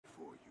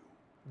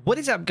What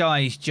is up,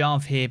 guys?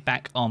 Jarv here,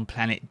 back on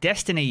Planet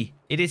Destiny.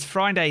 It is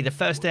Friday, the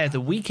first day of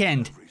the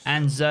weekend,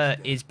 and Xur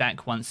is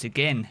back once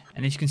again.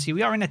 And as you can see,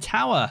 we are in a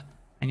tower,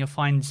 and you'll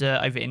find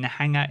Xur over in the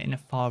hangar in the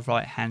far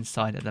right-hand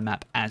side of the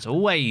map, as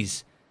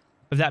always.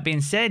 With that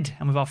being said,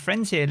 and with our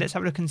friends here, let's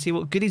have a look and see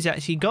what goodies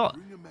actually got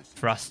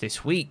for us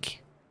this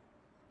week.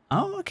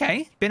 Oh,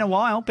 okay. Been a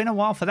while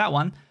for that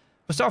one.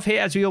 We'll start off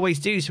here as we always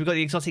do. So we've got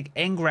the exotic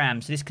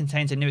Engram. So this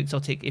contains a new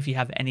exotic if you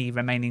have any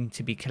remaining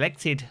to be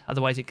collected.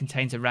 Otherwise, it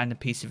contains a random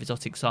piece of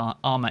exotic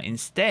armor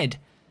instead.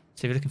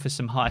 So if you're looking for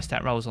some higher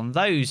stat rolls on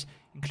those,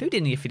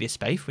 including the Ophidius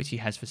Space, which he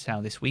has for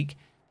sale this week,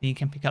 then you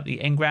can pick up the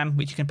Engram,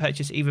 which you can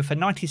purchase either for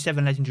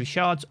 97 legendary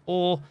shards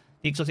or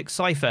the exotic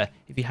Cipher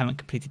if you haven't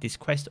completed this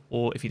quest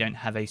or if you don't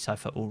have a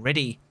Cipher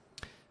already.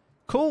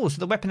 Cool. So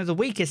the weapon of the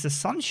week is the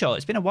Sunshot.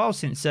 It's been a while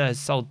since Xur has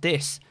sold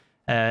this.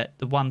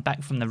 The one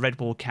back from the Red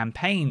Wall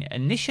campaign,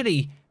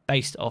 initially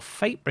based off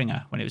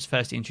Fatebringer when it was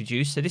first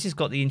introduced. So this has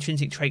got the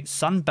intrinsic trait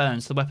Sunburn.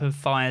 So the weapon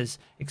fires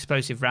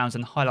explosive rounds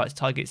and highlights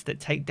targets that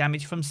take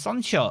damage from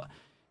Sunshot.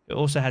 It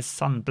also has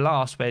Sun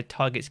Blast, where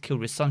targets killed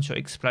with Sunshot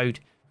explode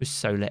with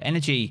solar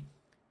energy.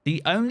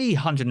 The only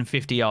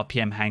 150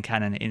 RPM hand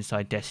cannon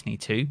inside Destiny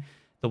 2,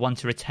 the one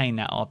to retain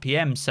that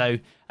RPM. So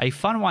a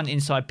fun one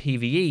inside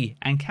PvE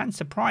and can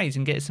surprise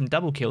and get some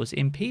double kills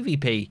in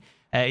PvP.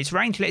 Its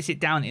range lets it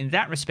down in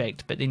that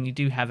respect, but then you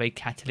do have a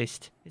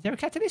catalyst. Is there a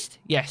catalyst?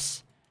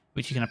 Yes,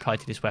 which you can apply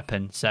to this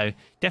weapon. So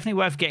definitely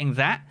worth getting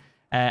that.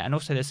 And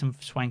also there's some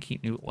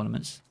swanky new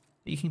ornaments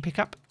that you can pick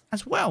up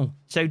as well.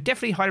 So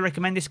definitely highly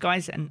recommend this,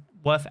 guys, and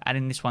worth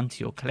adding this one to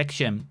your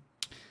collection.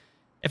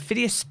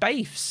 Ophidius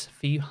Space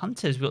for you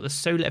hunters. We've got the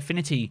Solar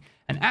Affinity,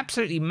 an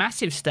absolutely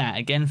massive stat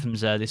again from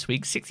Xur this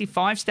week.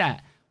 65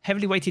 stat,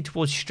 heavily weighted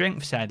towards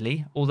strength,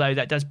 sadly, although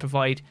that does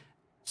provide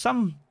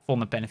some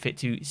form of benefit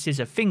to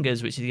Scissor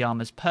Fingers, which is the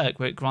armor's perk,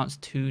 where it grants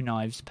 2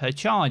 knives per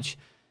charge.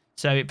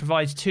 So it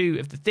provides 2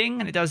 of the thing,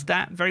 and it does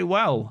that very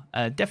well.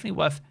 Definitely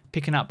worth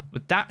picking up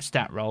with that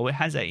stat roll. It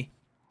has a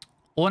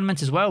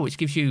ornament as well, which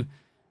gives you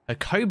a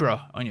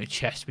cobra on your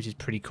chest, which is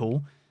pretty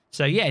cool.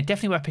 So yeah,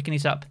 definitely worth picking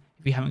these up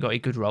if you haven't got a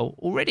good roll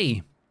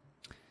already.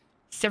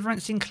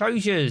 Severance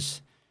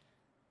Enclosures.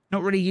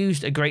 Not really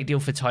used a great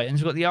deal for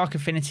Titans. We've got the Arc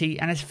Affinity,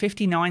 and it's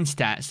 59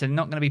 stats, so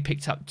not going to be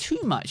picked up too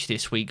much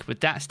this week with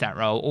that stat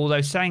roll.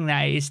 Although saying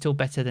that, it is still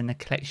better than the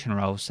collection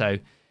roll. So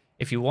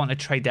if you want to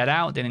trade that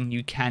out, then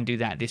you can do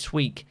that this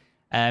week.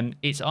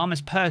 Its armor's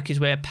perk is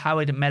where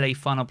powered melee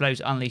final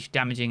blows unleash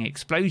damaging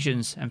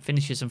explosions, and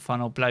finishes and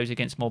final blows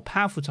against more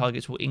powerful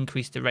targets will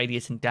increase the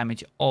radius and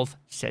damage of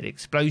said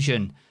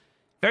explosion.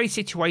 Very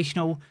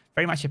situational,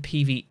 very much a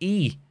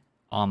PvE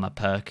armor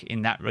perk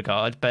in that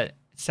regard, but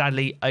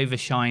sadly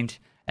overshined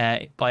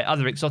by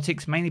other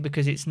exotics, mainly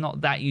because it's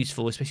not that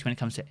useful, especially when it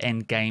comes to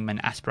end game and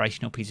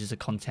aspirational pieces of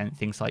content,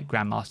 things like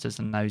Grandmasters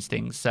and those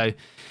things. So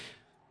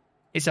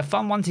it's a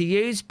fun one to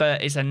use,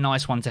 but it's a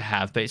nice one to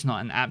have, but it's not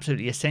an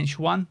absolutely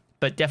essential one.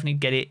 But definitely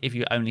get it if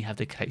you only have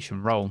the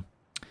collection roll.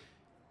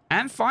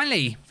 And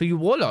finally, for you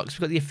Warlocks,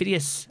 we've got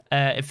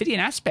the Ophidian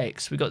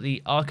Aspects. We've got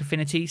the Arc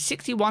Affinity,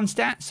 61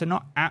 stats, so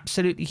not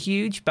absolutely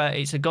huge, but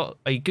it's got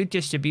a good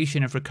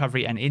distribution of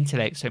recovery and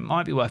intellect, so it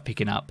might be worth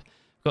picking up.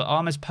 We've got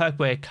Armor's perk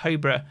where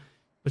Cobra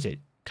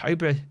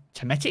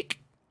Temetic,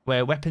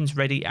 where weapons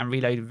ready and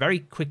reload very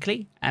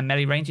quickly, and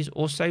melee range is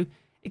also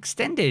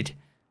extended.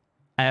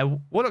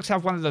 Warlocks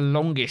have one of the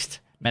longest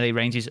melee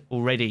ranges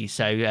already,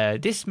 so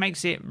this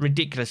makes it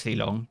ridiculously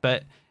long,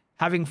 but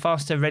having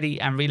faster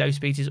ready and reload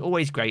speeds is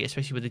always great,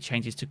 especially with the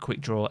changes to quick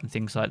draw and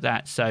things like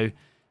that. So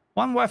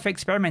one worth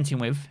experimenting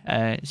with,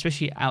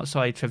 especially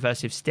outside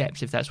traversive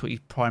steps if that's what you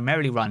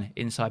primarily run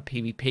inside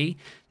PvP.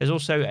 There's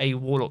also a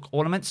Warlock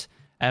ornament,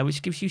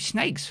 which gives you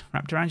snakes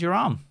wrapped around your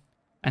arm.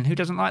 And who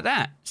doesn't like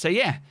that? So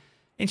yeah,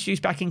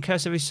 introduced back in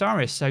Curse of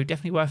Osiris, so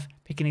definitely worth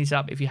picking these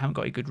up if you haven't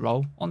got a good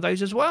roll on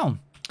those as well.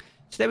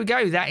 So there we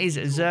go, that is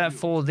Xur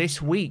for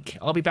this week.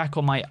 I'll be back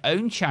on my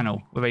own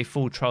channel with a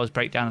full Trials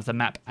breakdown of the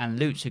map and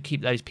loot, so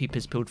keep those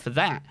peepers peeled for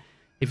that.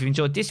 If you've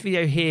enjoyed this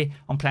video here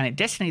on Planet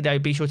Destiny though,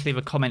 be sure to leave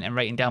a comment and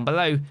rating down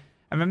below.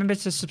 And remember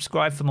to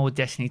subscribe for more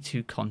Destiny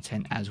 2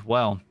 content as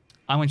well.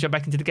 I'm going to jump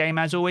back into the game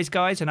as always,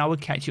 guys, and I will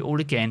catch you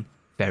all again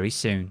very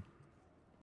soon.